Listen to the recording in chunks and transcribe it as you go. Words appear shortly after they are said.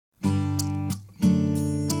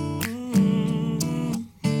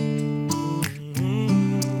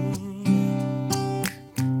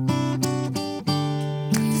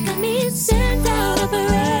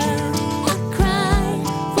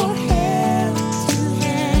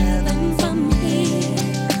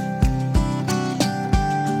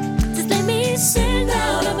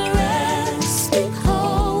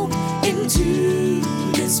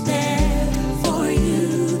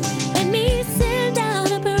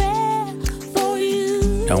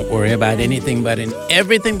Don't worry about anything, but in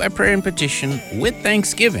everything by prayer and petition, with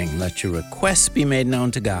thanksgiving, let your requests be made known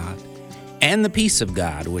to God. And the peace of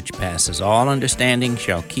God, which passes all understanding,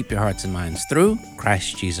 shall keep your hearts and minds through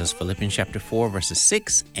Christ Jesus. Philippians chapter 4, verses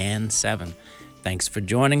 6 and 7. Thanks for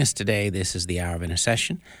joining us today. This is the Hour of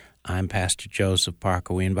Intercession. I'm Pastor Joseph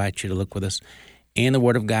Parker. We invite you to look with us in the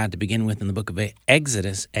Word of God to begin with in the book of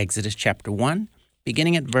Exodus chapter 1,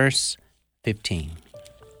 beginning at verse 15.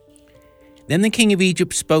 Then the king of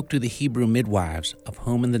Egypt spoke to the Hebrew midwives, of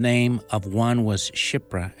whom the name of one was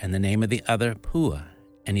Shiphrah, and the name of the other Puah.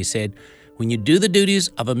 And he said, when you do the duties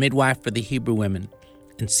of a midwife for the Hebrew women,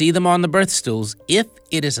 and see them on the birth stools, if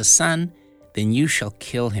it is a son, then you shall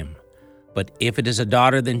kill him. But if it is a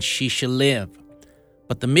daughter, then she shall live.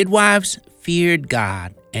 But the midwives feared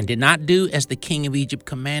God, and did not do as the king of Egypt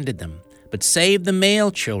commanded them, but saved the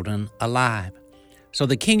male children alive. So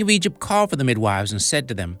the king of Egypt called for the midwives and said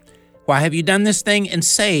to them, why have you done this thing and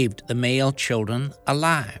saved the male children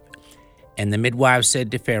alive? And the midwives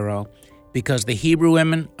said to Pharaoh, because the Hebrew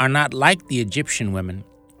women are not like the Egyptian women,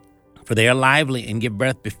 for they are lively and give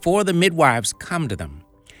birth before the midwives come to them.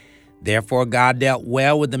 Therefore God dealt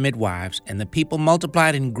well with the midwives, and the people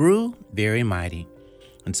multiplied and grew very mighty.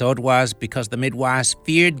 And so it was, because the midwives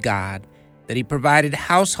feared God, that he provided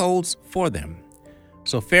households for them.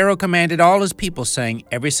 So Pharaoh commanded all his people, saying,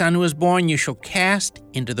 every son who is born you shall cast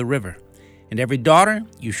into the river, and every daughter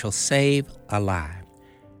you shall save alive.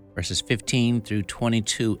 Verses 15 through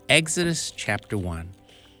 22, Exodus chapter 1.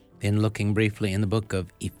 Then looking briefly in the book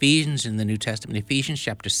of Ephesians in the New Testament, Ephesians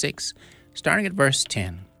chapter 6, starting at verse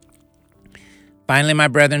 10. Finally, my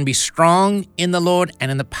brethren, be strong in the Lord and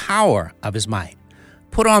in the power of his might.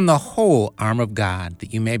 Put on the whole armor of God,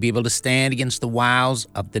 that you may be able to stand against the wiles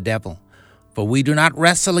of the devil. For we do not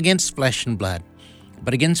wrestle against flesh and blood,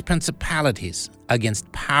 but against principalities,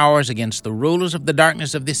 against powers, against the rulers of the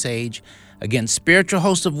darkness of this age, against spiritual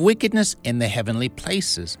hosts of wickedness in the heavenly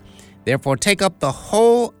places. Therefore take up the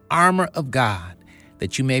whole armor of God,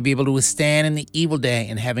 that you may be able to withstand in the evil day,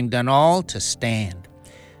 and having done all, to stand.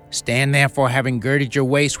 Stand therefore, having girded your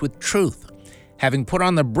waist with truth, having put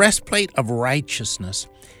on the breastplate of righteousness,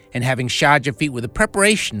 and having shod your feet with the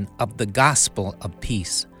preparation of the gospel of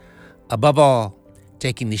peace. Above all,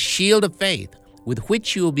 taking the shield of faith, with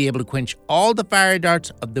which you will be able to quench all the fiery darts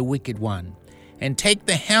of the wicked one, and take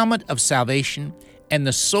the helmet of salvation and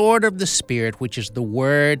the sword of the Spirit, which is the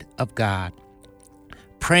word of God,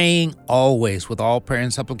 praying always with all prayer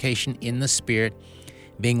and supplication in the Spirit,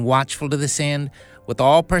 being watchful to this end, with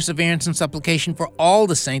all perseverance and supplication for all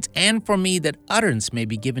the saints, and for me, that utterance may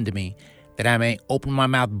be given to me, that I may open my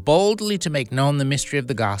mouth boldly to make known the mystery of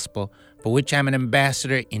the gospel, for which I am an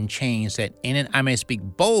ambassador in chains, that in it I may speak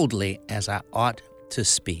boldly as I ought to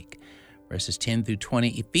speak. Verses 10 through 20,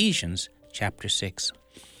 Ephesians chapter 6.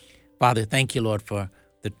 Father, thank you, Lord, for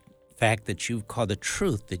the fact that you've called the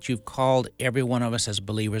truth, that you've called every one of us as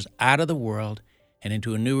believers out of the world and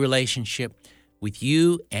into a new relationship with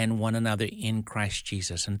you and one another in Christ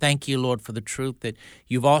Jesus. And thank you, Lord, for the truth that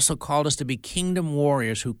you've also called us to be kingdom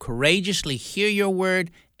warriors who courageously hear your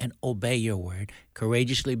word and obey your word,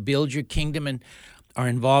 courageously build your kingdom and are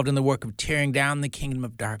involved in the work of tearing down the kingdom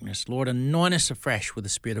of darkness. Lord, anoint us afresh with the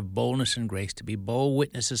spirit of boldness and grace to be bold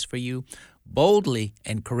witnesses for you, boldly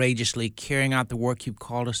and courageously carrying out the work you've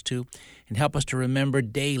called us to, and help us to remember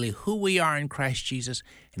daily who we are in Christ Jesus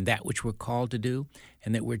and that which we're called to do,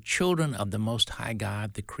 and that we're children of the Most High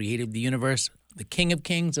God, the creator of the universe, the King of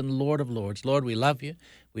kings and Lord of lords. Lord, we love you.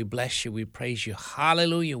 We bless you. We praise you.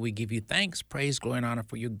 Hallelujah. We give you thanks, praise, glory, and honor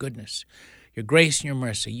for your goodness, your grace, and your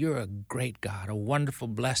mercy. You're a great God, a wonderful,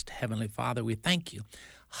 blessed Heavenly Father. We thank you.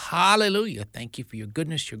 Hallelujah. Thank you for your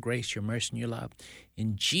goodness, your grace, your mercy, and your love.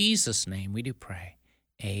 In Jesus' name we do pray.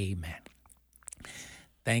 Amen.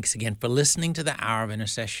 Thanks again for listening to the Hour of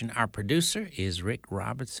Intercession. Our producer is Rick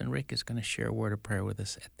Robertson. Rick is going to share a word of prayer with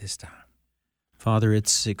us at this time. Father,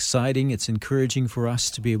 it's exciting, it's encouraging for us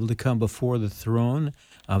to be able to come before the throne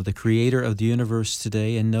of the Creator of the universe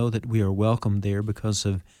today and know that we are welcome there because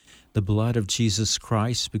of the blood of Jesus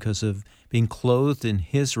Christ, because of being clothed in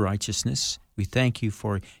His righteousness. We thank you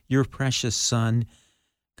for your precious Son.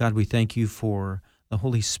 God, we thank you for the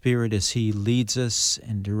Holy Spirit as He leads us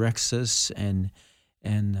and directs us and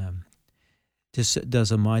just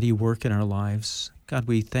does a mighty work in our lives. God,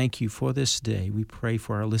 we thank you for this day. We pray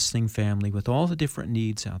for our listening family with all the different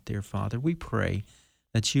needs out there, Father. We pray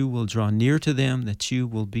that you will draw near to them, that you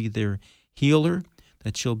will be their healer,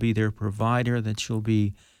 that you'll be their provider, that you'll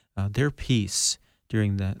be their peace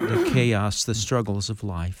during the chaos, the struggles of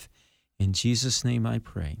life. In Jesus' name I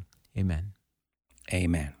pray. Amen.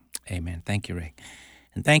 Amen. Amen. Thank you, Rick.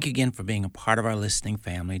 And thank you again for being a part of our listening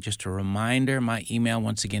family. Just a reminder, my email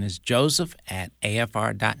once again is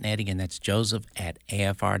joseph@afr.net. Again, that's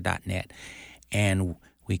joseph@afr.net. And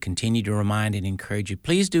we continue to remind and encourage you.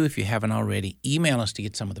 Please do, if you haven't already, email us to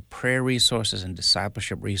get some of the prayer resources and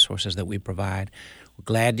discipleship resources that we provide. We're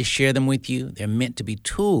glad to share them with you. They're meant to be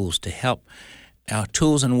tools to help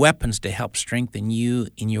tools and weapons to help strengthen you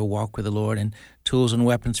in your walk with the Lord, and tools and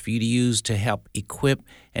weapons for you to use to help equip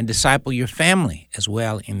and disciple your family as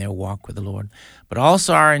well in their walk with the Lord. But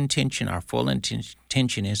also our full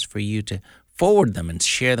intention is for you to forward them and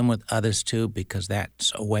share them with others too, because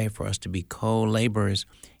that's a way for us to be co-laborers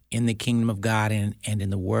in the kingdom of God and in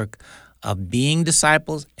the work of being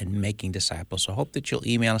disciples and making disciples. So I hope that you'll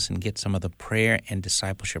email us and get some of the prayer and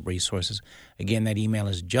discipleship resources. Again, that email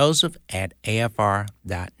is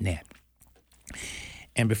joseph@afr.net.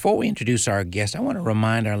 And before we introduce our guest, I want to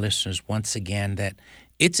remind our listeners once again that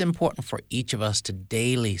it's important for each of us to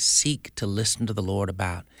daily seek to listen to the Lord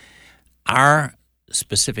about our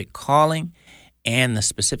specific calling and the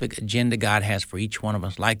specific agenda God has for each one of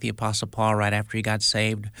us. Like the Apostle Paul, right after he got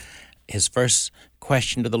saved, his first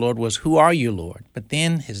question to the Lord was, "Who are you, Lord?" But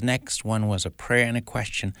then his next one was a prayer and a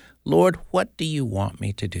question, "Lord, what do you want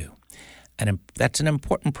me to do?" And that's an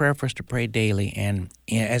important prayer for us to pray daily. And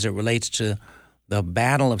as it relates to the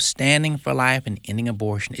battle of standing for life and ending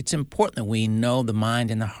abortion, it's important that we know the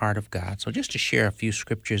mind and the heart of God. So just to share a few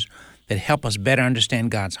scriptures that help us better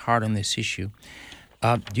understand God's heart on this issue.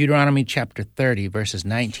 Deuteronomy chapter 30, verses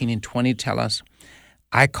 19 and 20 tell us,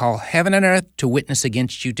 "I call heaven and earth to witness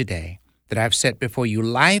against you today, that I have set before you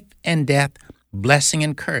life and death, blessing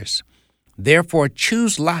and curse. Therefore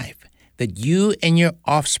choose life, that you and your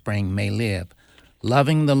offspring may live,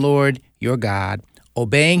 loving the Lord your God,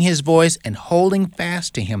 obeying his voice and holding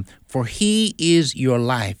fast to him, for he is your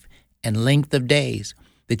life and length of days,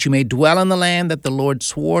 that you may dwell in the land that the Lord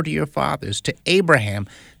swore to your fathers, to Abraham,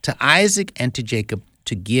 to Isaac, and to Jacob,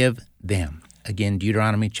 to give them." Again,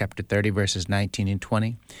 Deuteronomy chapter 30, verses 19 and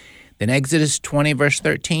 20. Then Exodus 20, verse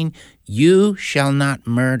 13, "You shall not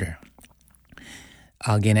murder."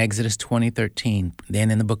 Again, Exodus 20:13. Then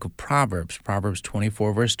in the book of Proverbs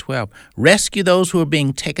 24, verse 12, "Rescue those who are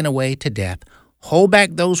being taken away to death. Hold back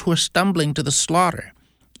those who are stumbling to the slaughter.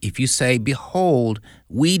 If you say, 'Behold,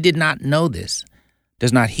 we did not know this,'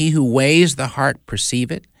 does not he who weighs the heart perceive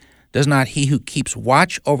it? Does not he who keeps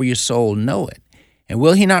watch over your soul know it? And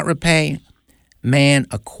will he not repay man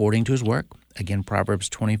according to his work?" Again, Proverbs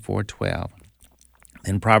 24:12.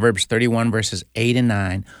 Then Proverbs 31, verses 8 and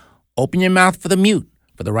 9. "Open your mouth for the mute,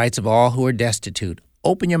 for the rights of all who are destitute.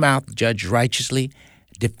 Open your mouth, judge righteously,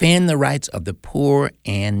 defend the rights of the poor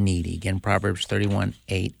and needy." Again, Proverbs 31,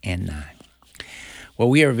 8 and 9. Well,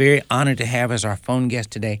 we are very honored to have as our phone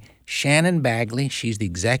guest today Shannon Bagley. She's the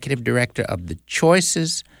executive director of the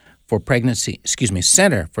Center for Pregnancy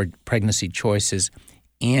Choices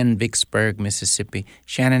in Vicksburg, Mississippi.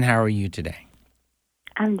 Shannon, how are you today?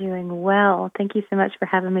 I'm doing well. Thank you so much for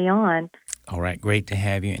having me on. All right, great to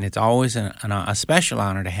have you. And it's always a special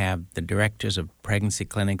honor to have the directors of pregnancy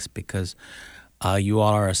clinics, because you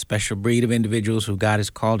all are a special breed of individuals who God has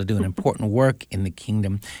called to do an important work in the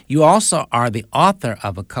kingdom. You also are the author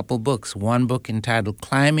of a couple books, one book entitled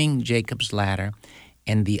Climbing Jacob's Ladder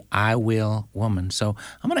and The I Will Woman. So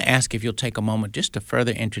I'm going to ask if you'll take a moment just to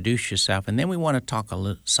further introduce yourself, and then we want to talk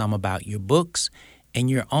some about your books and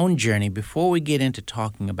your own journey before we get into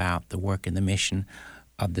talking about the work and the mission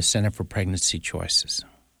of the Center for Pregnancy Choices.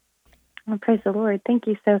 Well, praise the Lord. Thank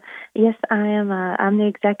you. So, yes, I'm the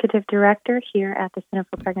executive director here at the Center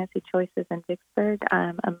for Pregnancy Choices in Vicksburg.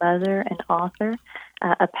 I'm a mother, an author,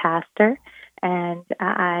 a pastor, and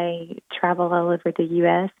I travel all over the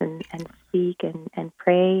U.S. and speak and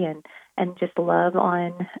pray and just love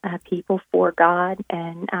on people for God.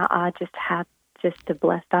 And I just have just a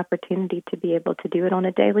blessed opportunity to be able to do it on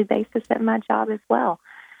a daily basis at my job as well.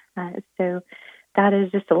 So that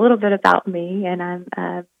is just a little bit about me, and I'm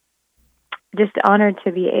just honored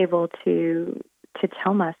to be able to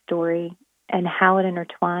tell my story and how it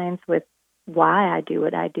intertwines with why I do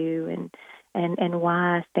what I do and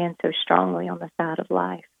why I stand so strongly on the side of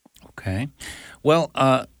life. Okay. Well,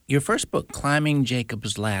 your first book, Climbing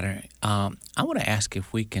Jacob's Ladder, I want to ask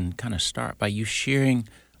if we can kind of start by you sharing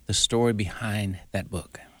the story behind that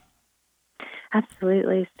book.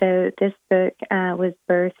 Absolutely. So this book was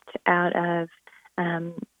birthed out of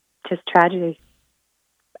just tragedy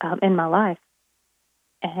in my life.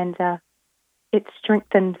 And it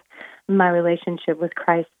strengthened my relationship with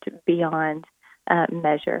Christ beyond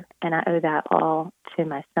measure. And I owe that all to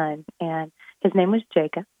my son. And his name was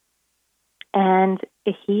Jacob. And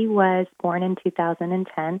he was born in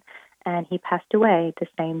 2010 and he passed away the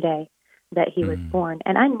same day that he was born.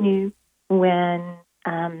 And I knew when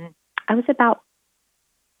I was about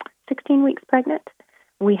 16 weeks pregnant.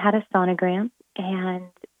 We had a sonogram,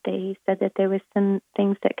 and they said that there was some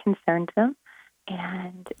things that concerned them,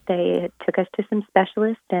 and they took us to some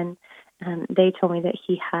specialists, and they told me that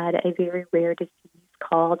he had a very rare disease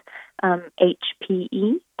called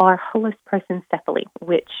HPE, or Holus prosencephaly,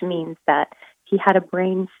 which means that he had a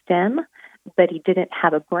brain stem, but he didn't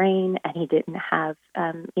have a brain, and he didn't have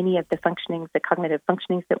any of the functionings, the cognitive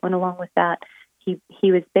functionings that went along with that.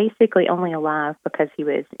 He was basically only alive because he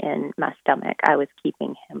was in my stomach. I was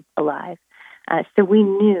keeping him alive. So we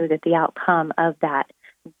knew that the outcome of that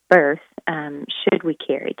birth, should we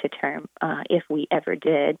carry to term, if we ever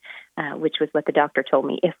did, which was what the doctor told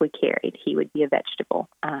me, if we carried, he would be a vegetable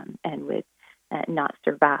and would not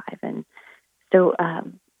survive. And so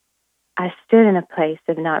I stood in a place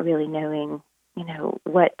of not really knowing,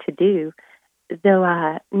 what to do, though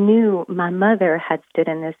I knew my mother had stood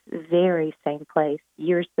in this very same place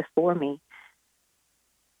years before me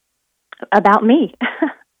about me.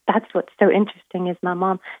 That's what's so interesting is my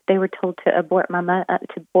mom, they were told to abort my mother,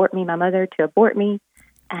 to abort me,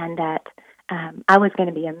 and that I was going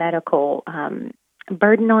to be a medical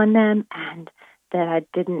burden on them, and that I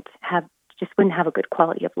wouldn't have a good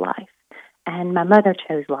quality of life. And my mother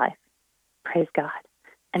chose life. Praise God.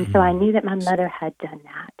 And so I knew that my mother had done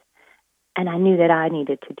that. And I knew that I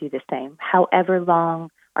needed to do the same, however long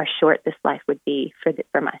or short this life would be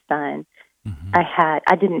for my son.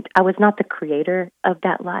 I was not the creator of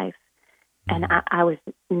that life, and I was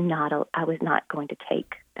not going to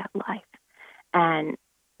take that life. And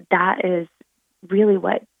that is really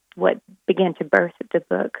what began to birth the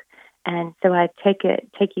book. And so I take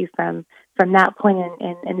you from that point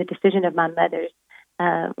in the decision of my mother's,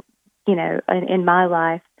 in my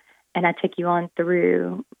life, and I take you on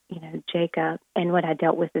through, Jacob and what I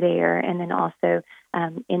dealt with there, and then also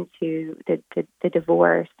into the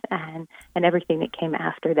divorce and everything that came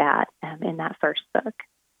after that in that first book.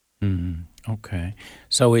 Okay.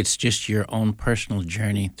 So it's just your own personal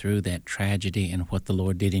journey through that tragedy and what the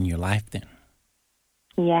Lord did in your life then?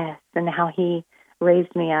 Yes, and how he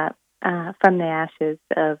raised me up from the ashes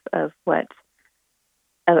of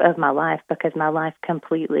my life, because my life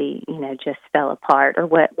completely, just fell apart, or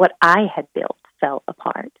what I had built fell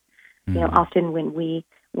apart. Often when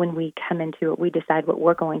we come into it, we decide what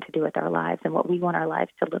we're going to do with our lives and what we want our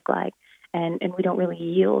lives to look like, and we don't really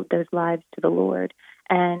yield those lives to the Lord.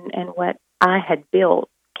 And what I had built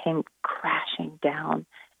came crashing down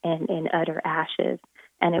in utter ashes.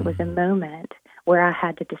 And it was a moment where I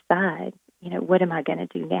had to decide, what am I going to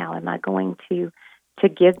do now? Am I going to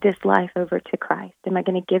give this life over to Christ? Am I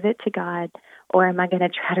going to give it to God, or am I going to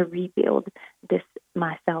try to rebuild this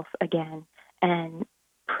myself again? And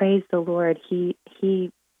praise the Lord, He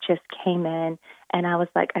just came in, and I was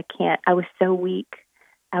like, I can't. I was so weak.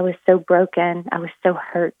 I was so broken. I was so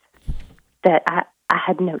hurt that I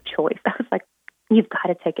had no choice. I was like, you've got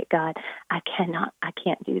to take it, God. I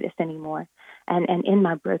can't do this anymore. And in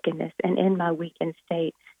my brokenness and in my weakened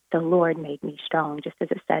state, the Lord made me strong, just as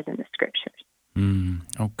it says in the Scriptures.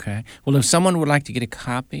 Okay. Well, if someone would like to get a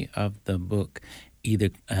copy of the book, either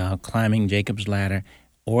Climbing Jacob's Ladder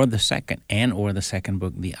or the second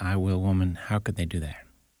book, The I Will Woman, how could they do that?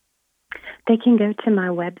 They can go to my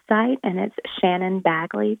website, and it's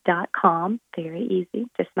shannonbagley.com. Very easy,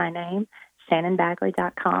 just my name,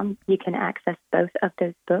 shannonbagley.com. You can access both of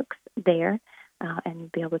those books there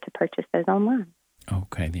and be able to purchase those online.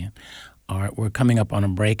 Okay, then. All right, we're coming up on a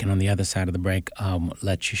break, and on the other side of the break,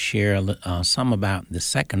 let you share some about the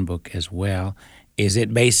second book as well. Is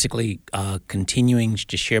it basically continuing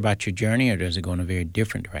to share about your journey, or does it go in a very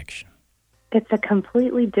different direction? It's a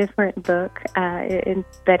completely different book,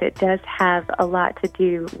 but it does have a lot to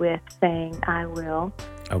do with saying I will,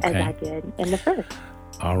 as I did in the first.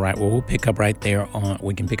 All right. Well, we'll pick up right there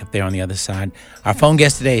we can pick up there on the other side. Our phone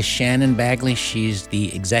guest today is Shannon Bagley. She's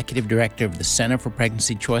the executive director of the Center for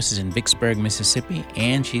Pregnancy Choices in Vicksburg, Mississippi,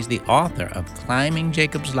 and she's the author of Climbing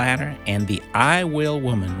Jacob's Ladder and The I Will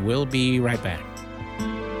Woman. We'll be right back.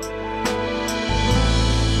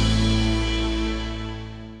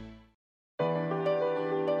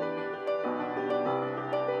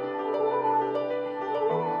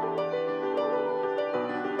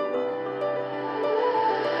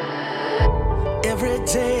 Every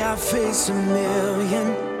day I face a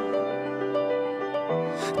million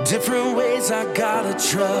different ways I gotta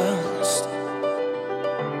trust,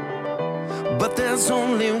 but there's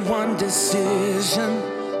only one decision: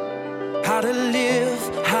 how to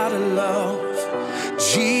live, how to love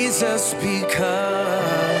Jesus,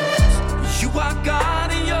 because you are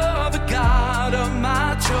God and you're the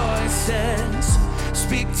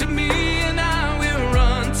Speak to me and I will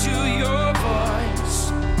run to your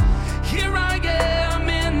voice. Here I am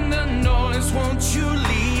in the noise. Won't you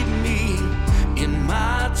lead me in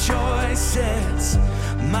my choices?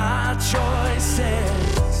 My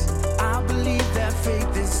choices. I believe that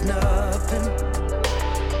faith is nothing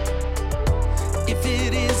if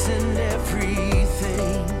it isn't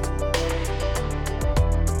everything.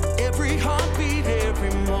 Every heartbeat,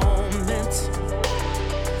 every moment,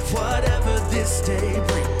 whatever this day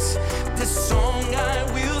brings, this song I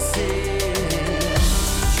will sing.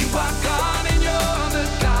 You are God and you're the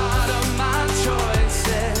God of my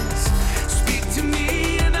choices. Speak to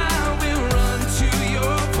me and I will run to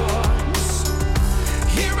your voice.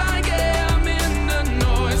 Here I am in the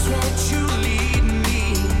noise. Won't you lead me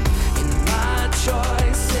in my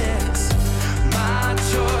choices? My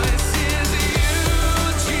choices, you,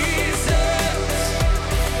 Jesus.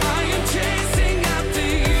 I am chasing after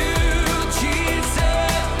you, Jesus.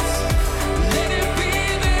 Let it be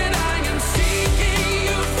that I am seeking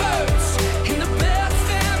you first. In the best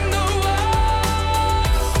and the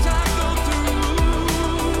worst, I go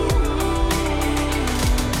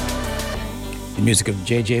through. The music of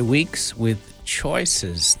J.J. Weeks with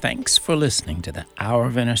Choices. Thanks for listening to the Hour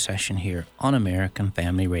of Intercession here on American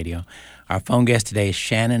Family Radio. Our phone guest today is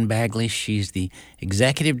Shannon Bagley. She's the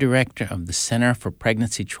Executive Director of the Center for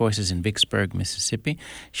Pregnancy Choices in Vicksburg, Mississippi.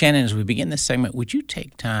 Shannon, as we begin this segment, would you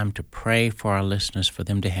take time to pray for our listeners, for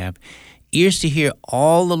them to have ears to hear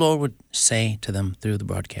all the Lord would say to them through the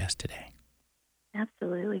broadcast today?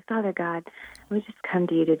 Absolutely. Father God, we just come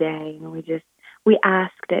to you today, and we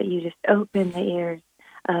ask that you just open the ears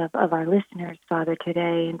of our listeners, Father,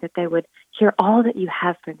 today, and that they would hear all that you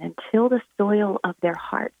have for them. Till the soil of their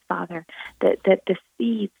hearts, Father, that the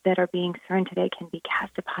seeds that are being sown today can be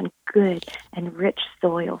cast upon good and rich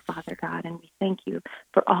soil, Father God. And we thank you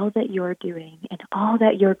for all that you're doing and all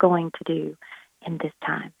that you're going to do in this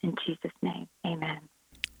time. In Jesus' name, amen.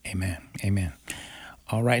 Amen. Amen.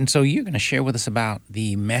 All right, and so you're going to share with us about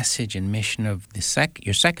the message and mission of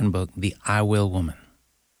your second book, The I Will Woman.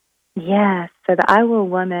 Yes. So the I Will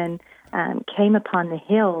Woman came upon the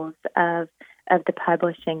heels of the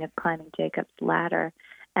publishing of Climbing Jacob's Ladder.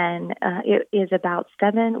 And it is about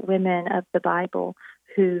 7 women of the Bible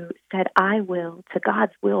who said, I will, to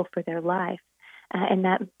God's will for their life. And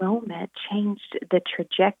that moment changed the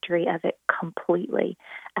trajectory of it completely.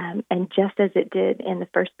 And just as it did in the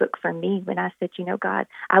first book for me, when I said, God,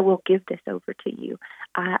 I will give this over to you.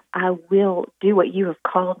 I will do what you have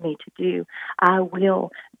called me to do. I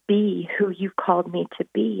will be who you've called me to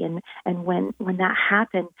be. And when that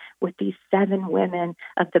happened with these 7 women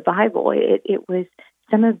of the Bible, it was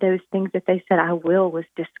some of those things that they said, I will, was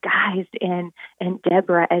disguised in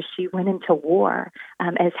Deborah as she went into war,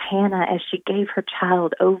 as Hannah, as she gave her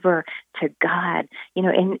child over to God,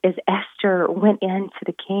 and as Esther went into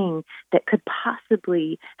the king that could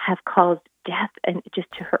possibly have caused death and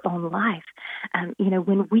just to her own life.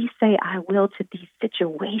 When we say I will to these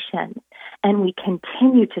situations and we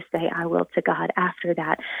continue to say I will to God after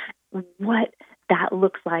that, what that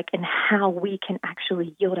looks like and how we can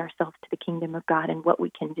actually yield ourselves to the kingdom of God and what we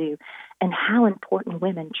can do and how important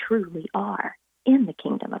women truly are in the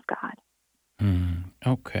kingdom of God.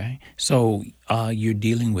 Okay. So you're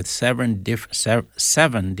dealing with seven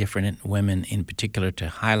different women in particular to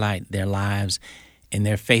highlight their lives and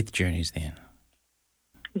their faith journeys then.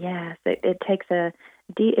 Yes, it takes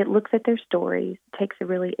it looks at their stories, takes a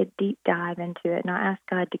deep dive into it, and I asked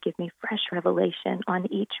God to give me fresh revelation on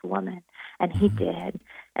each woman, and He did.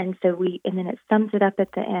 And so and then it sums it up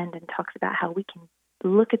at the end and talks about how we can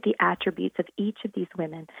look at the attributes of each of these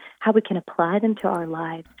women, how we can apply them to our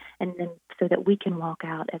lives, and then so that we can walk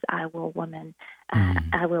out as I will woman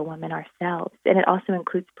ourselves. And it also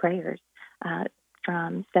includes prayers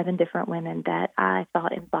from 7 different women that I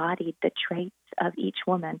thought embodied the traits of each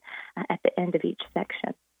woman at the end of each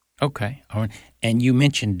section. Okay. All right. And you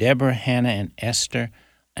mentioned Deborah, Hannah, and Esther.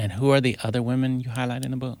 And who are the other women you highlight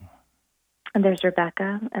in the book? And there's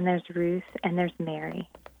Rebecca, and there's Ruth, and there's Mary.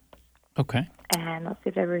 Okay. And let's see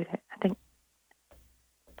if there's Ruth. I think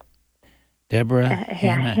Deborah,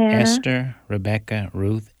 Hannah, Esther, Rebecca,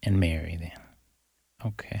 Ruth, and Mary then.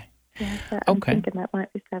 Okay. Yeah, so I'm thinking that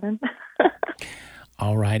might be 7.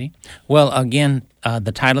 All righty. Well, again,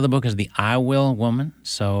 the title of the book is The I Will Woman.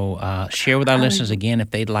 So share with our listeners again if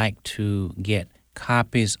they'd like to get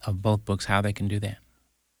copies of both books, how they can do that.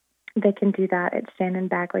 They can do that at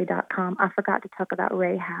shannonbagley.com. I forgot to talk about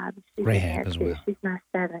Rahab. She's Rahab as well. She's my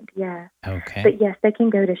 7th, yes. Okay. But yes, they can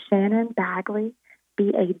go to Shannon Bagley,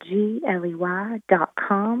 Bagley.com,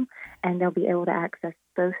 and they'll be able to access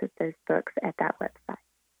both of those books at that website.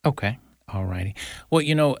 Okay. All righty.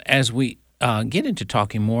 Well, as we get into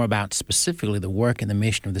talking more about specifically the work and the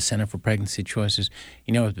mission of the Center for Pregnancy Choices,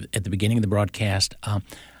 at the beginning of the broadcast,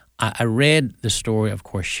 I read the story of,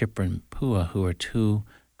 course, Shipra and Puah, who are two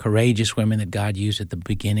courageous women that God used at the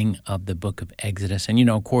beginning of the book of Exodus. And,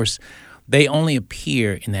 of course, they only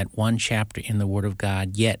appear in that one chapter in the Word of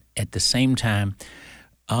God, yet at the same time,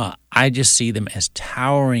 I just see them as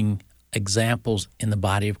towering examples in the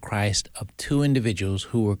body of Christ of two individuals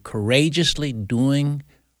who were courageously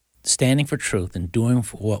standing for truth and doing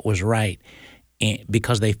what was right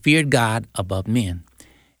because they feared God above men.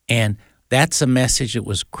 And that's a message that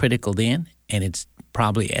was critical then, and it's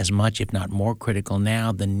probably as much, if not more critical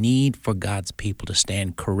now, the need for God's people to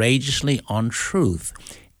stand courageously on truth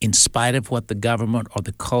in spite of what the government or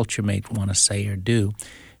the culture may want to say or do.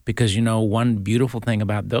 Because, one beautiful thing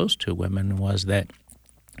about those two women was that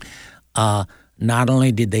not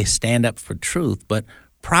only did they stand up for truth, but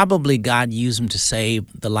probably God used them to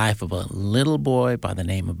save the life of a little boy by the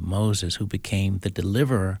name of Moses, who became the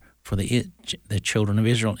deliverer for the children of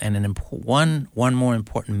Israel. And one more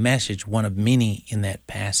important message, one of many in that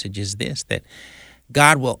passage, is this, that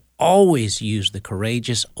God will always use the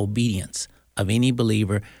courageous obedience of any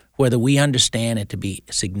believer, whether we understand it to be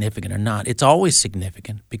significant or not. It's always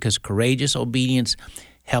significant because courageous obedience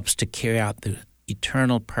helps to carry out the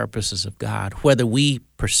eternal purposes of God, whether we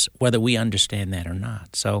understand that or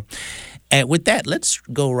not. So with that, let's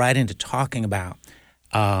go right into talking about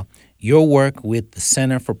your work with the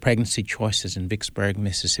Center for Pregnancy Choices in Vicksburg,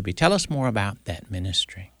 Mississippi. Tell us more about that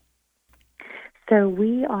ministry. So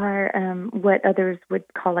we are what others would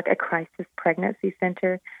call like a crisis pregnancy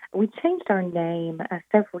center. We changed our name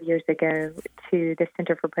several years ago to the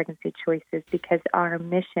Center for Pregnancy Choices because our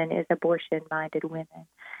mission is abortion-minded women.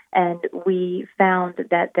 And we found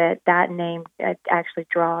that name actually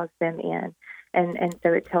draws them in. And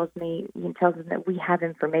so it tells them that we have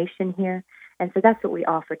information here. And so that's what we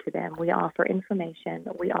offer to them. We offer information.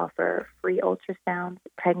 We offer free ultrasounds,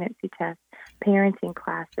 pregnancy tests, parenting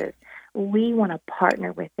classes. We want to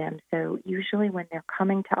partner with them. So usually when they're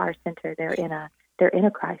coming to our center, they're in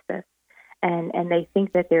a crisis, and they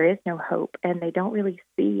think that there is no hope, and they don't really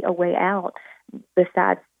see a way out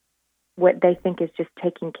besides what they think is just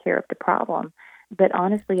taking care of the problem. But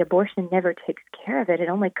honestly, abortion never takes care of it. It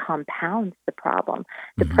only compounds the problem.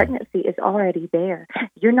 The pregnancy is already there.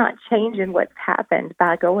 You're not changing what's happened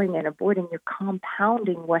by going and aborting. You're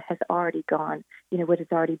compounding what has already gone, what has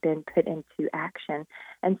already been put into action.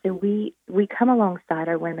 And so we come alongside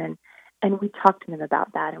our women, and we talk to them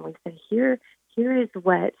about that, and we say, here is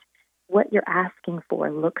what you're asking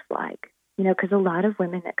for looks like. Because a lot of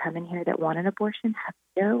women that come in here that want an abortion have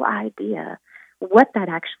no idea what that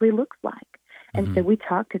actually looks like. And so we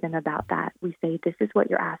talk to them about that. We say, this is what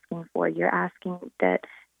you're asking for. You're asking that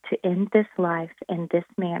to end this life in this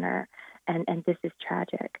manner, and this is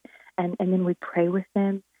tragic. And then we pray with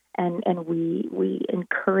them, and we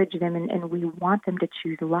encourage them, and we want them to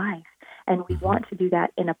choose life. And we want to do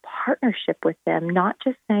that in a partnership with them, not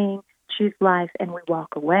just saying, choose life and we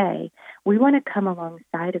walk away. We want to come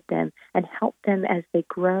alongside of them and help them as they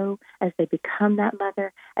grow, as they become that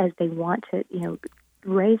mother, as they want to,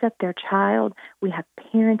 raise up their child. We have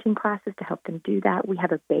parenting classes to help them do that. We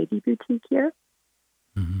have a baby boutique here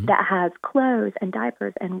that has clothes and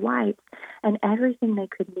diapers and wipes and everything they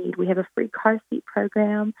could need. We have a free car seat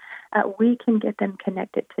program. We can get them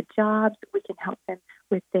connected to jobs. We can help them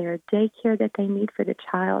with their daycare that they need for the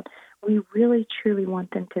child. We really, truly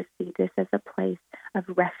want them to see this as a place of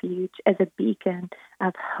refuge, as a beacon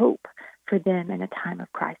of hope for them in a time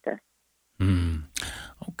of crisis.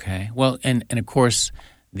 Okay. Well, and of course,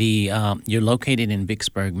 you're located in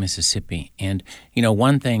Vicksburg, Mississippi. And,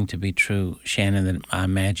 one thing to be true, Shannon, that I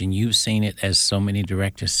imagine you've seen it as so many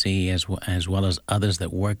directors see, as well as others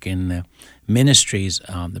that work in the ministries,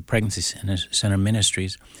 the Pregnancy Center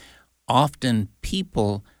ministries, often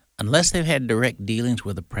people, unless they've had direct dealings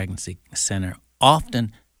with a pregnancy center,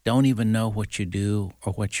 often don't even know what you do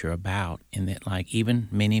or what you're about. And that, like, even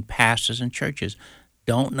many pastors and churches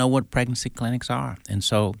don't know what pregnancy clinics are. And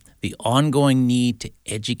so the ongoing need to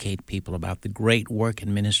educate people about the great work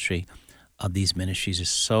and ministry of these ministries is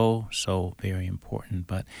so, so very important.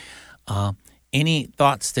 But any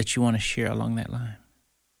thoughts that you want to share along that line?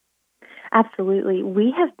 Absolutely.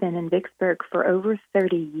 We have been in Vicksburg for over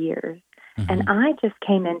 30 years. And I just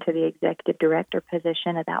came into the executive director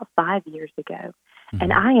position about 5 years ago.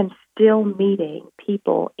 And I am still meeting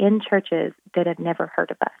people in churches that have never heard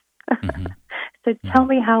of us. So tell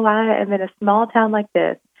me how I am in a small town like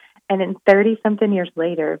this, and in 30-something years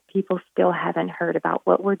later, people still haven't heard about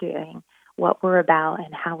what we're doing, what we're about,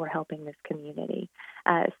 and how we're helping this community.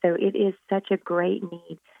 So it is such a great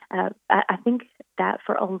need. I think that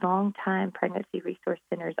for a long time, pregnancy resource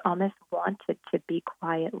centers almost wanted to be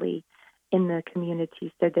quietly in the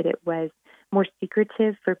community so that it was more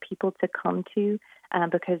secretive for people to come to,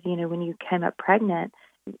 because, when you came up pregnant,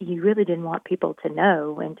 you really didn't want people to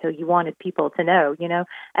know until you wanted people to know,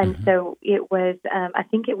 And so it was, I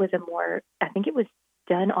think it was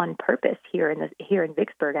done on purpose here in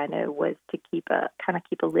Vicksburg, I know, was to keep a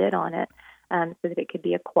lid on it, so that it could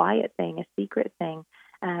be a quiet thing, a secret thing.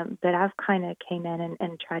 But I've kind of came in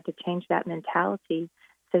and tried to change that mentality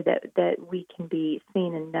so that we can be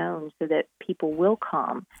seen and known, so that people will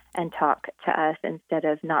come and talk to us instead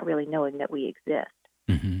of not really knowing that we exist.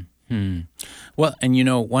 Well,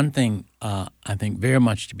 and one thing I think very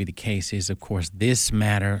much to be the case is, of course, this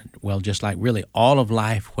matter, well, just like really all of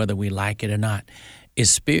life, whether we like it or not, is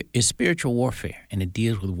spiritual warfare, and it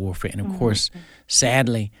deals with warfare. And, of course,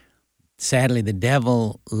 sadly, the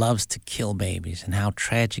devil loves to kill babies, and how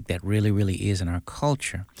tragic that really, really is in our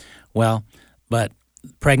culture. Well, but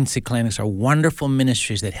pregnancy clinics are wonderful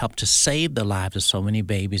ministries that help to save the lives of so many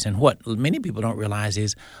babies. And what many people don't realize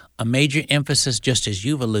is a major emphasis, just as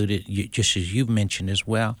you've alluded, just as you've mentioned as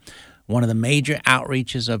well, one of the major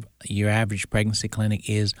outreaches of your average pregnancy clinic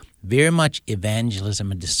is very much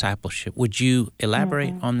evangelism and discipleship. Would you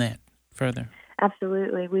elaborate on that further?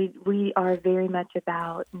 Absolutely. We are very much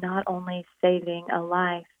about not only saving a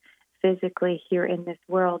life physically here in this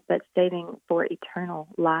world, but saving for eternal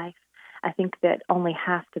life. I think that only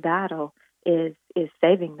half the battle is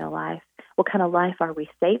saving the life. What kind of life are we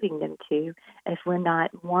saving them to if we're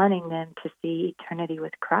not wanting them to see eternity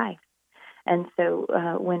with Christ? And so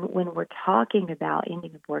when we're talking about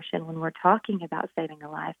ending abortion, when we're talking about saving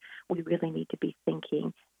a life, we really need to be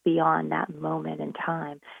thinking beyond that moment in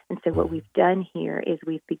time. And so what we've done here is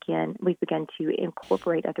we've begun to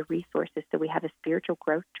incorporate other resources. So we have a spiritual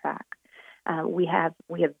growth track. We have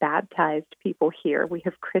baptized people here. We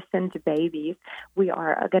have christened babies. We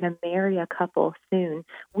are going to marry a couple soon.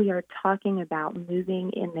 We are talking about moving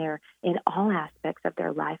in all aspects of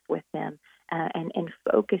their life with them, and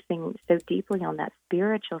focusing so deeply on that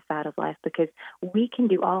spiritual side of life, because we can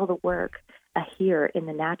do all the work here in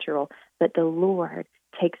the natural, but the Lord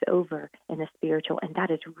takes over in the spiritual, and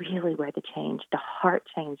that is really where the heart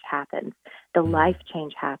change happens. The life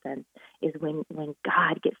change happens is when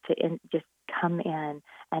God gets to just come in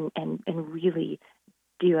and really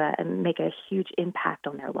make a huge impact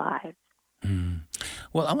on their lives.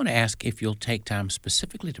 Well, I want to ask if you'll take time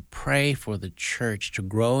specifically to pray for the church to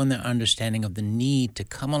grow in their understanding of the need to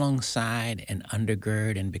come alongside and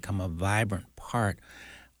undergird and become a vibrant part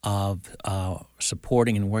of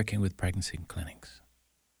supporting and working with pregnancy clinics.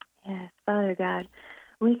 Yes, Father God,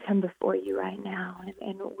 we come before you right now,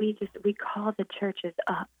 and we call the churches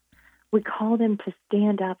up. We call them to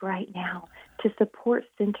stand up right now, to support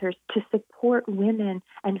centers, to support women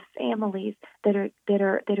and families that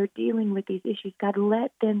are dealing with these issues. God,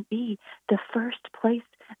 let them be the first place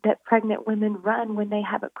that pregnant women run when they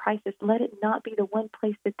have a crisis. Let it not be the one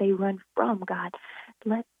place that they run from, God.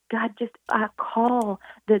 Let God, just call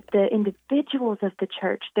the individuals of the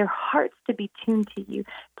church, their hearts to be tuned to you,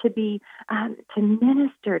 to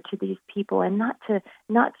minister to these people, and not to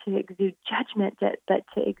exude judgment, but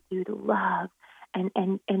to exude love, and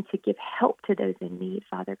to give help to those in need,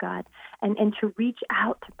 Father God, and to reach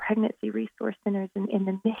out to pregnancy resource centers in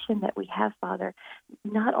the mission that we have, Father,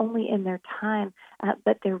 not only in their time,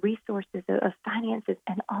 but their resources of finances,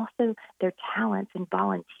 and also their talents and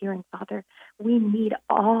volunteering, Father. We need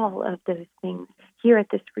all of those things here at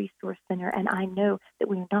this resource center, and I know that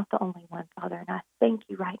we are not the only one, Father, and I thank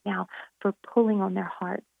you right now for pulling on their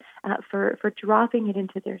hearts, for dropping it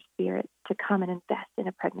into their spirits to come and invest in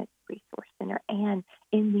a pregnancy resource center and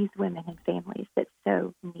in these women and families that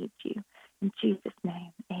so need you. In Jesus'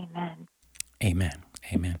 name, amen. Amen.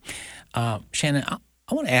 Amen. Shannon,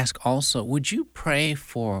 I want to ask also, would you pray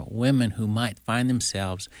for women who might find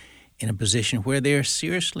themselves in a position where they're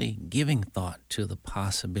seriously giving thought to the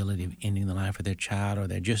possibility of ending the life of their child, or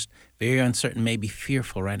they're just very uncertain, maybe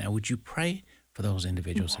fearful right now? Would you pray for those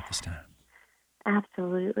individuals at this time?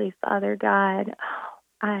 Absolutely, Father God.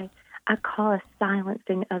 I call a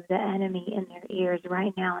silencing of the enemy in their ears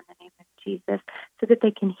right now in the name of Jesus, so that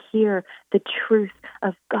they can hear the truth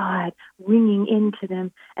of God ringing into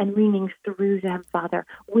them and ringing through them, Father.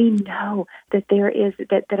 We know that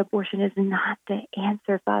that abortion is not the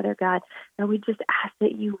answer, Father God. And we just ask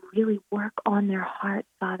that you really work on their hearts,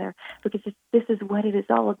 Father, because this is what it is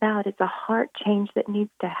all about. It's a heart change that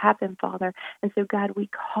needs to happen, Father. And so, God, we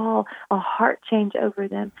call a heart change over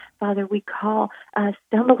them, Father. We call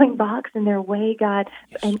stumbling blocks in their way, God,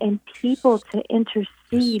 and people to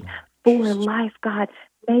intercede for life, God.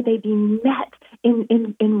 May they be met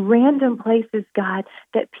in random places, God,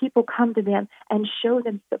 that people come to them and show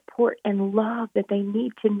them support and love that they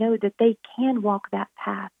need to know that they can walk that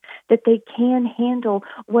path, that they can handle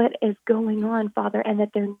what is going on, Father, and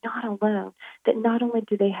that they're not alone, that not only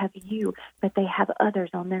do they have you, but they have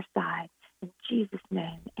others on their side. In Jesus'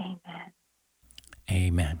 name, amen.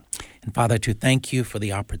 Amen. And Father, to thank you for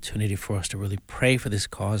the opportunity for us to really pray for this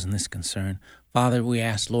cause and this concern. Father, we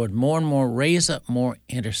ask, Lord, more and more, raise up more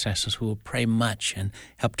intercessors who will pray much and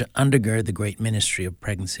help to undergird the great ministry of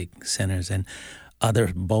pregnancy centers and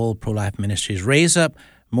other bold pro-life ministries. Raise up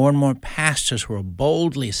more and more pastors who are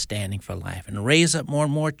boldly standing for life, and raise up more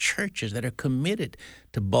and more churches that are committed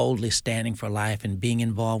to boldly standing for life and being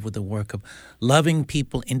involved with the work of loving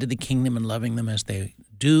people into the kingdom and loving them as they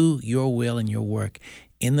do your will and your work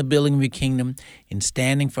in the building of your kingdom, in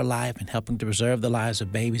standing for life and helping to preserve the lives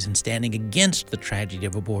of babies and standing against the tragedy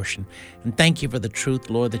of abortion. And thank you for the truth,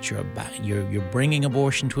 Lord, that you're bringing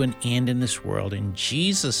abortion to an end in this world. In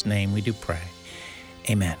Jesus' name we do pray.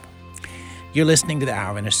 Amen. You're listening to the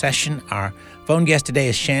Hour of Intercession. Our phone guest today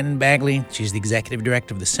is Shannon Bagley. She's the Executive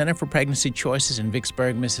Director of the Center for Pregnancy Choices in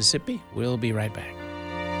Vicksburg, Mississippi. We'll be right back.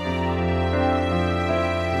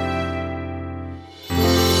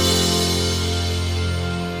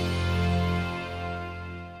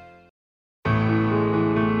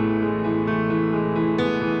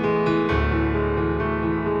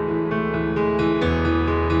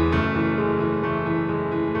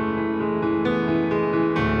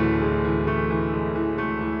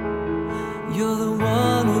 You're the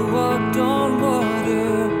one who walked on water,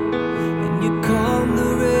 and you calm the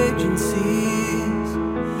raging seas.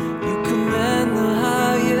 You command the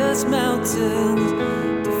highest mountains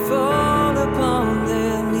to fall upon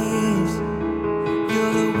their knees.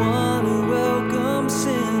 You're the one who welcomes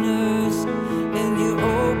sinners, and you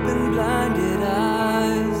open blinded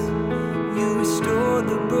eyes. You restored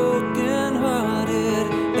the brokenhearted,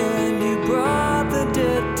 and you brought the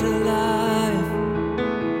dead to life.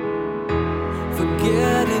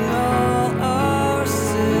 Forgetting all our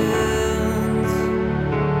sins,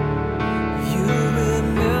 you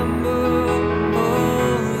remember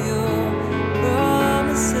all your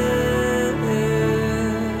promises.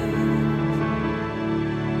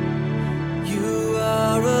 You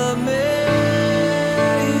are amazing,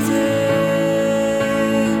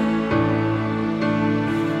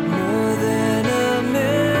 more than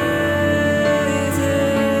amazing.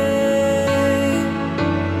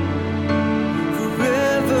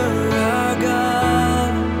 Forever our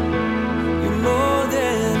God, you're more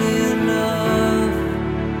than enough.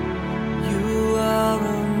 You are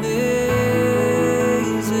amazing.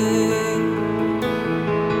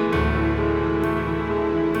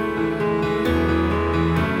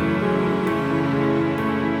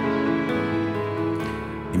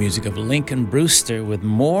 The music of Lincoln Brewster with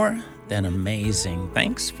More Than Amazing.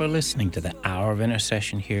 Thanks for listening to the Hour of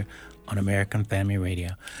Intercession here on American Family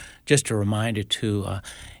Radio. Just a reminder, too,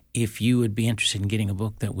 if you would be interested in getting a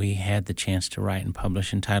book that we had the chance to write and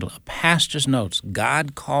publish entitled A Pastor's Notes,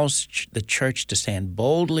 God Calls the Church to Stand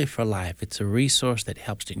Boldly for Life. It's a resource that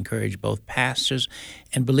helps to encourage both pastors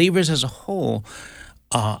and believers as a whole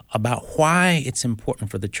about why it's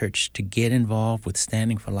important for the church to get involved with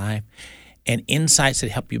standing for life, and insights that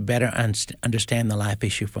help you better understand the life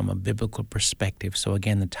issue from a biblical perspective. So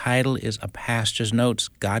again, the title is A Pastor's Notes,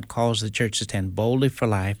 God Calls the Church to Stand Boldly for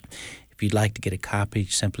Life. If you'd like to get a copy,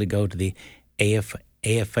 simply go to the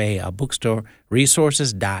AFA bookstore.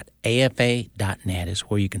 Resources.afa.net is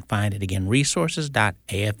where you can find it. Again,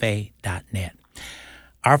 resources.afa.net.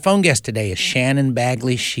 Our phone guest today is Shannon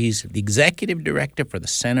Bagley. She's the Executive Director for the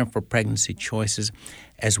Center for Pregnancy Choices,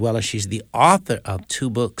 as well as she's the author of 2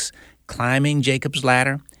 books, Climbing Jacob's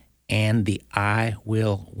Ladder and The I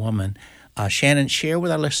Will Woman. Shannon, share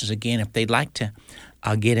with our listeners again if they'd like to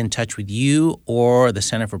get in touch with you or the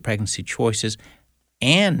Center for Pregnancy Choices,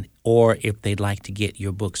 and or if they'd like to get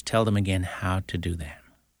your books. Tell them again how to do that.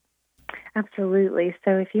 Absolutely.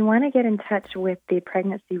 So if you want to get in touch with the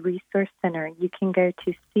Pregnancy Resource Center, you can go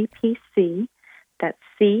to CPC, that's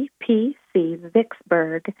CPC,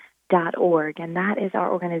 Vicksburg, .org, and that is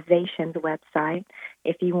our organization's website.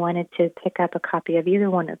 If you wanted to pick up a copy of either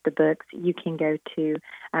one of the books, you can go to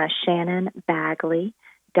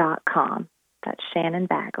ShannonBagley.com. That's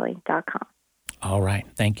ShannonBagley.com. All right,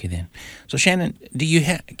 thank you then. So Shannon,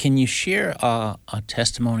 can you share a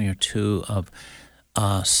testimony or two of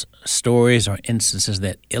stories or instances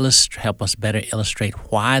that help us better illustrate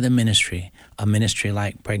why a ministry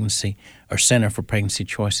like Pregnancy or Center for Pregnancy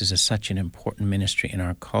Choices is such an important ministry in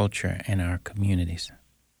our culture and our communities?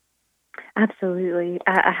 Absolutely.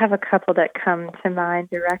 I have a couple that come to mind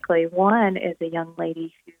directly. One is a young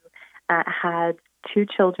lady who had 2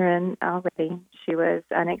 children already. She was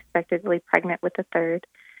unexpectedly pregnant with a third.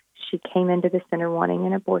 She came into the center wanting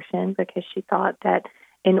an abortion because she thought that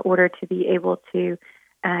in order to be able to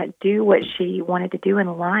do what she wanted to do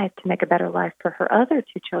in life, to make a better life for her other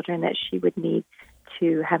 2 children, that she would need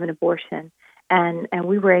to have an abortion. And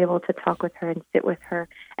we were able to talk with her and sit with her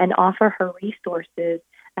and offer her resources.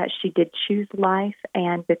 She did choose life,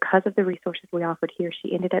 and because of the resources we offered here,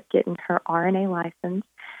 she ended up getting her RNA license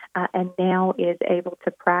and now is able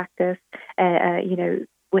to practice,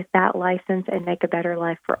 with that license and make a better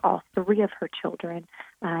life for all 3 of her children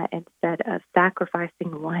instead of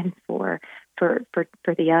sacrificing one for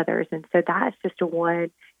the others. And so that's just one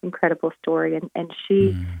incredible story. And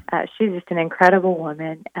she's just an incredible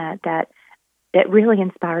woman that really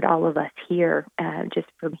inspired all of us here just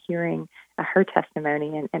from hearing her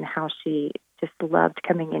testimony and how she just loved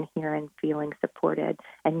coming in here and feeling supported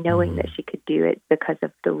and knowing that she could do it because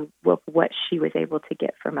of what she was able to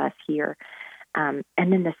get from us here. And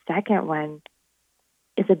then the second one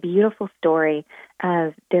is a beautiful story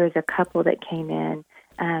of there was a couple that came in.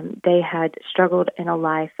 They had struggled in a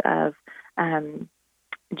life of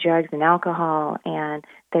drugs and alcohol, and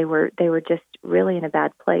they were just really in a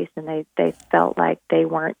bad place, and they felt like they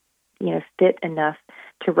weren't fit enough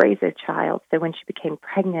to raise a child. So when she became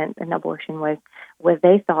pregnant, an abortion was what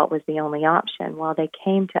they thought was the only option. While they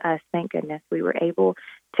came to us, thank goodness, we were able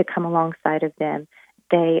to come alongside of them.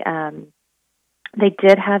 They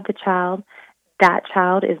did have the child. That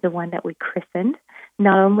child is the one that we christened.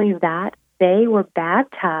 Not only that, they were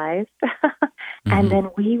baptized, and then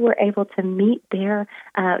we were able to meet their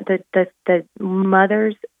the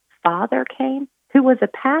mother's father came, who was a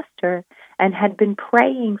pastor and had been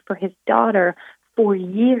praying for his daughter for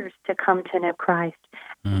years to come to know Christ.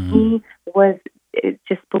 He was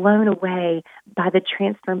just blown away by the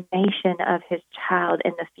transformation of his child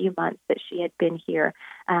in the few months that she had been here.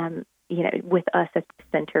 With us at the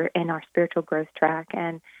center in our spiritual growth track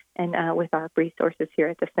and with our resources here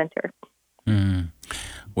at the center.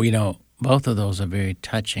 Well, both of those are very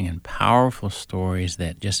touching and powerful stories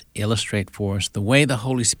that just illustrate for us the way the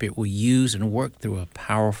Holy Spirit will use and work through a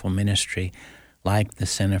powerful ministry like the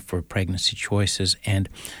Center for Pregnancy Choices. And,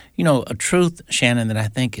 a truth, Shannon, that I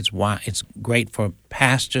think is why it's great for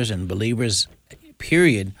pastors and believers,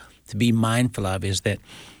 period, to be mindful of is that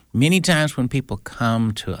many times when people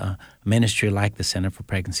come to a ministry like the Center for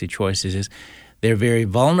Pregnancy Choices, is they're very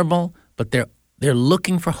vulnerable, but they're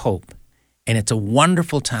looking for hope. And it's a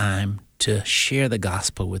wonderful time to share the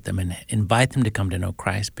gospel with them and invite them to come to know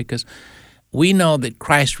Christ, because we know that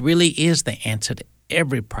Christ really is the answer to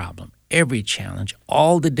every problem, every challenge,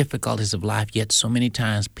 all the difficulties of life. Yet so many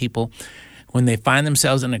times people, when they find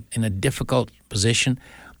themselves in a difficult position,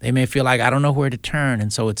 they may feel like, I don't know where to turn.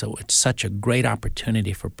 And so it's such a great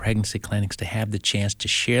opportunity for pregnancy clinics to have the chance to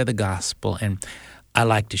share the gospel. And I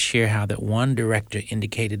like to share how that one director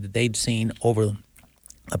indicated that they'd seen over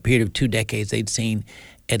a period of 2 decades, they'd seen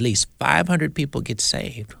at least 500 people get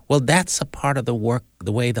saved. Well, that's a part of the work,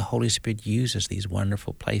 the way the Holy Spirit uses these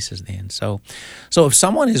wonderful places then. So if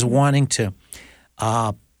someone is wanting to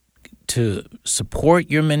support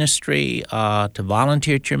your ministry, to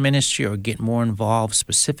volunteer at your ministry, or get more involved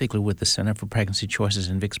specifically with the Center for Pregnancy Choices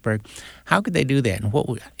in Vicksburg, how could they do that? And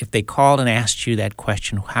if they called and asked you that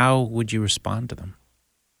question, how would you respond to them?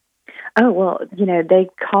 Oh, well, they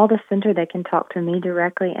call the center. They can talk to me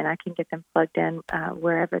directly, and I can get them plugged in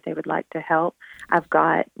wherever they would like to help. I've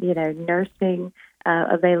got, nursing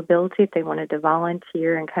availability if they wanted to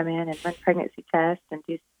volunteer and come in and run pregnancy tests and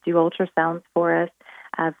do ultrasounds for us.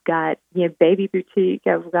 I've got, baby boutique.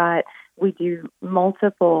 We do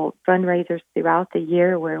multiple fundraisers throughout the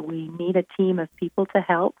year where we need a team of people to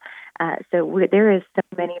help. So there is so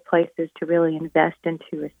many places to really invest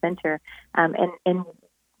into a center. And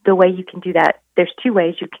the way you can do that, there's 2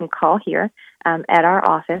 ways. You can call here at our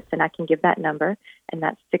office, and I can give that number, and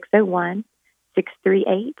that's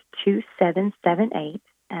 601-638-2778.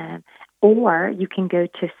 Or you can go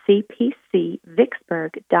to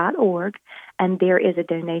cpcvicksburg.org, and there is a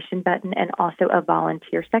donation button and also a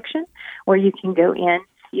volunteer section where you can go in,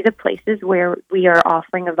 see the places where we are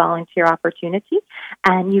offering a volunteer opportunity,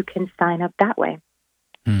 and you can sign up that way.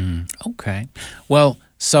 Okay. Well,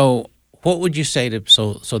 so what would you say to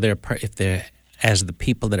if they're as the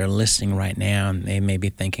people that are listening right now, and they may be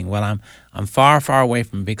thinking, well, I'm far away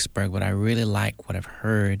from Vicksburg, but I really like what I've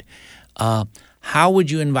heard. How would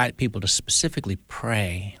you invite people to specifically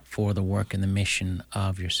pray for the work and the mission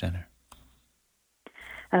of your center?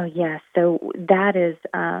 Oh, yes. So that is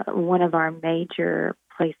one of our major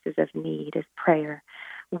places of need is prayer.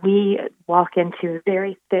 We walk into a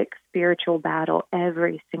very thick spiritual battle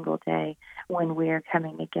every single day when we're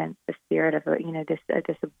coming against the spirit of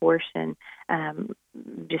this abortion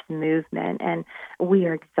just movement, and we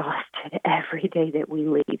are exhausted every day that we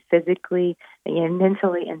lead, physically and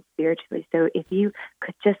mentally and spiritually. So if you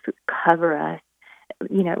could just cover us,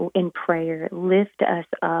 in prayer, lift us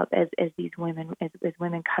up as these women, as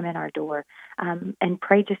women come in our door, and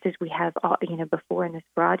pray just as we have, before in this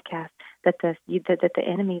broadcast, that the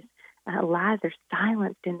enemy's lies are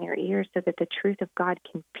silenced in their ears, so that the truth of God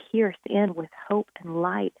can pierce in with hope and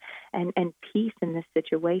light and peace in this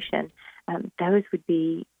situation. Those would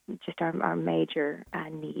be just our major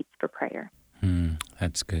needs for prayer.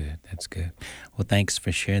 That's good. That's good. Well, thanks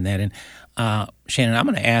for sharing that. And Shannon, I'm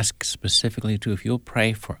going to ask specifically too if you'll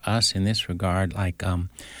pray for us in this regard. And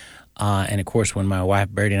of course, when my wife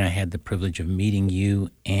Birdie and I had the privilege of meeting you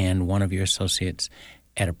and one of your associates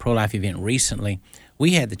at a pro-life event recently,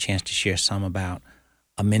 we had the chance to share some about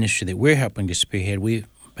a ministry that we're helping to spearhead.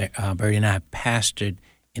 Birdie and I have pastored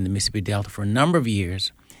in the Mississippi Delta for a number of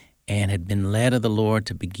years and had been led of the Lord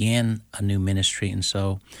to begin a new ministry. And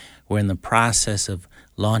so we're in the process of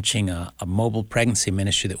launching a mobile pregnancy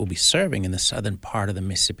ministry that will be serving in the southern part of the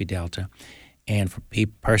Mississippi Delta. And for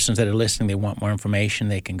persons that are listening, they want more information,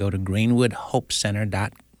 they can go to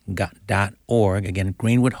greenwoodhopecenter.org. Again,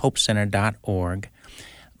 greenwoodhopecenter.org.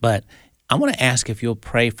 But I want to ask if you'll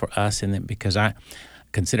pray for us, because I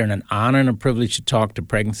consider it an honor and a privilege to talk to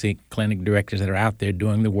pregnancy clinic directors that are out there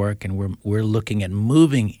doing the work, and we're looking at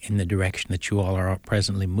moving in the direction that you all are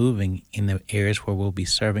presently moving in the areas where we'll be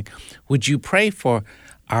serving. Would you pray for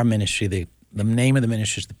our ministry? The name of the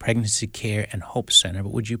ministry is the Pregnancy Care and Hope Center,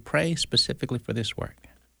 but would you pray specifically for this work?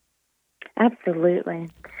 Absolutely.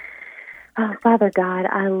 Oh, Father God,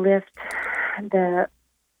 I lift the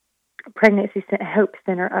Pregnancy Hope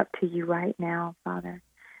Center up to you right now, Father.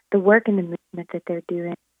 The work and the movement that they're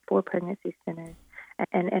doing for pregnancy centers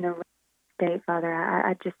and around the state, Father,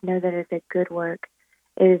 I just know that it's a good work.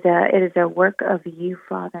 It is a work of you,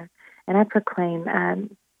 Father, and I proclaim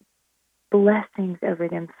blessings over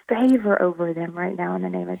them, favor over them right now in the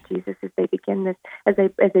name of Jesus as they begin this, as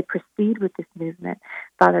they proceed with this movement,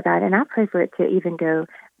 Father God. And I pray for it to even go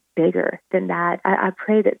bigger than that. I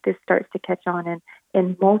pray that this starts to catch on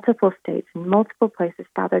in multiple states, in multiple places,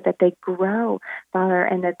 Father, that they grow, Father,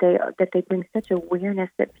 and that they bring such awareness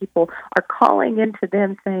that people are calling into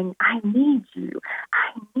them saying, I need you.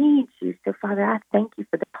 I need you. So, Father, I thank you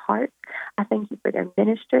for the hearts. I thank you for their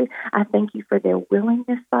ministry. I thank you for their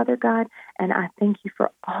willingness, Father God, and I thank you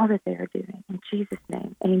for all that they are doing. In Jesus'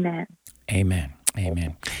 name, amen. Amen.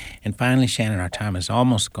 Amen. And finally, Shannon, our time is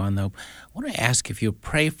almost gone, though. I want to ask if you'll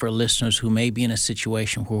pray for listeners who may be in a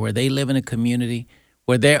situation where they live in a community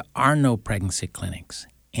where there are no pregnancy clinics.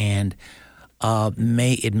 And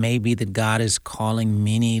it may be that God is calling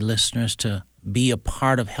many listeners to be a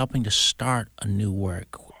part of helping to start a new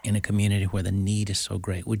work in a community where the need is so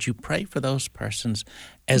great. Would you pray for those persons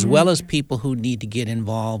as well as people who need to get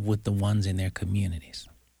involved with the ones in their communities?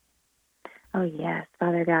 Oh, yes,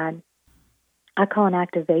 Father God. I call an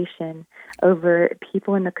activation over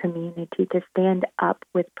people in the community to stand up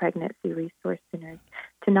with pregnancy resource centers,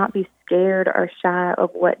 to not be scared or shy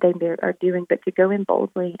of what they are doing, but to go in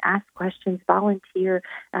boldly, ask questions, volunteer,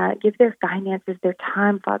 give their finances, their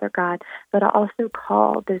time, Father God. But I also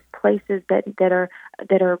call those places that are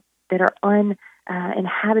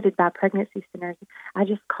uninhabited by pregnancy centers. I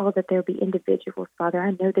just call that there be individuals, Father.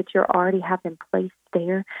 I know that you already have them placed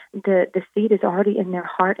there. The seed is already in their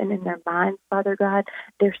heart and in their minds, Father God.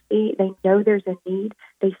 They know there's a need.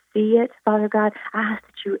 They see it, Father God. I ask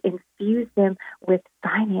that you infuse them with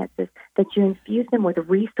finances, that you infuse them with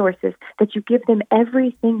resources, that you give them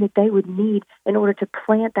everything that they would need in order to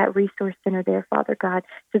plant that resource center there, Father God,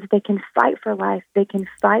 so that they can fight for life. They can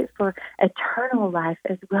fight for eternal life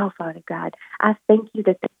as well, Father God. I thank you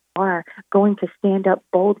that they are going to stand up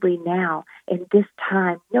boldly now in this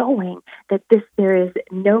time, knowing that there is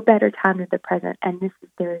no better time than the present, and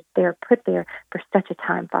they're put there for such a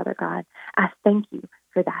time, Father God. I thank you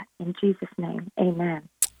for that. In Jesus' name, amen.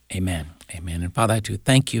 Amen. Amen. And Father, I do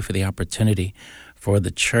thank you for the opportunity for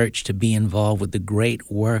the church to be involved with the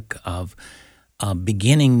great work of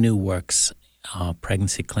beginning new works,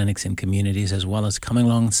 pregnancy clinics in communities, as well as coming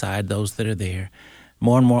alongside those that are there.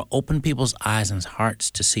 More and more open people's eyes and hearts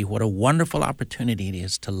to see what a wonderful opportunity it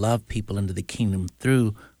is to love people into the kingdom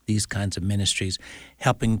through these kinds of ministries,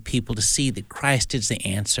 helping people to see that Christ is the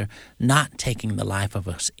answer, not taking the life of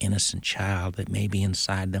an innocent child that may be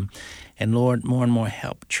inside them. And Lord, more and more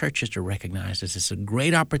help churches to recognize this. It's a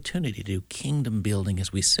great opportunity to do kingdom building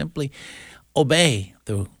as we simply obey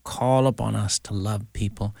the call upon us to love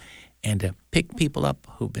people and to pick people up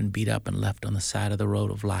who've been beat up and left on the side of the road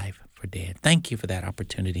of life for dead. Thank you for that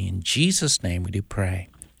opportunity. In Jesus' name we do pray.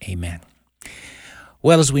 Amen.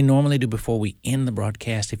 Well, as we normally do before we end the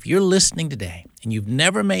broadcast, if you're listening today and you've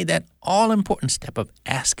never made that all-important step of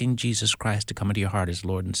asking Jesus Christ to come into your heart as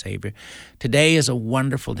Lord and Savior, today is a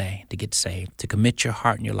wonderful day to get saved, to commit your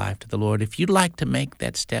heart and your life to the Lord. If you'd like to make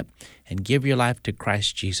that step and give your life to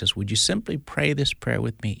Christ Jesus, would you simply pray this prayer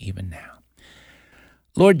with me even now?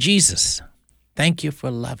 Lord Jesus, thank you for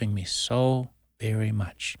loving me so very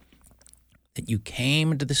much, that you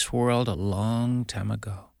came into this world a long time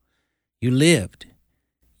ago. You lived.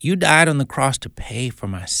 You died on the cross to pay for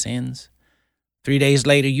my sins. 3 days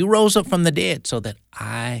later, you rose up from the dead so that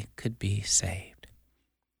I could be saved.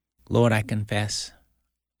 Lord, I confess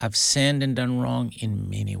I've sinned and done wrong in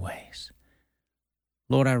many ways.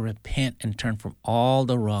 Lord, I repent and turn from all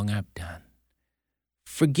the wrong I've done.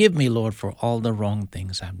 Forgive me, Lord, for all the wrong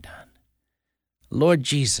things I've done. Lord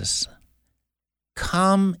Jesus,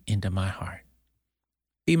 come into my heart.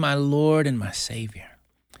 Be my Lord and my Savior.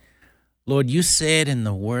 Lord, you said in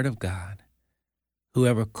the Word of God,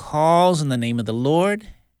 whoever calls in the name of the Lord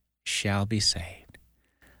shall be saved.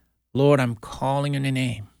 Lord, I'm calling in your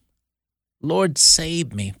name. Lord,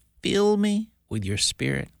 save me. Fill me with your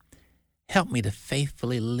Spirit. Help me to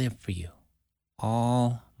faithfully live for you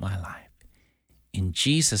all my life. In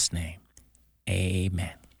Jesus' name,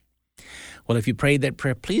 amen. Well, if you prayed that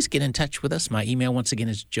prayer, please get in touch with us. My email, once again,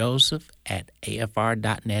 is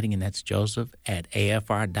joseph@afr.net. And that's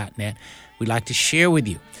joseph@afr.net. We'd like to share with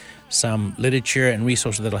you some literature and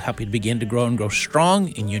resources that will help you to begin to grow and grow strong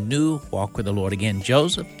in your new walk with the Lord. Again,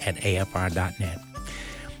 joseph@afr.net.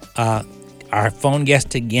 Our phone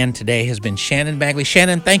guest again today has been Shannon Bagley.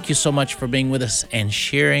 Shannon, thank you so much for being with us and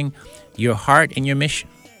sharing your heart and your mission.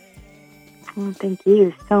 Thank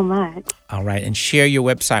you so much. All right, and share your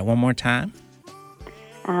website one more time.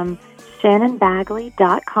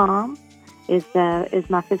 ShannonBagley.com is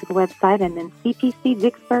my physical website, and then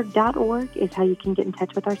cpcvicksburg.org is how you can get in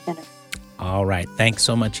touch with our center. All right, thanks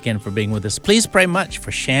so much again for being with us. Please pray much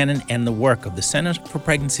for Shannon and the work of the Center for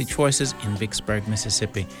Pregnancy Choices in Vicksburg,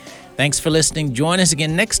 Mississippi. Thanks for listening. Join us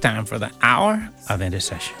again next time for the Hour of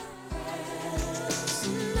Intercession.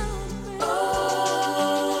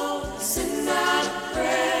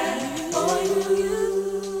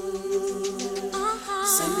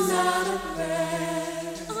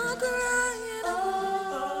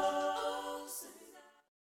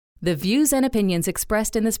 The views and opinions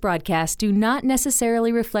expressed in this broadcast do not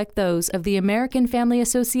necessarily reflect those of the American Family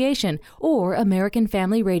Association or American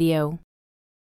Family Radio.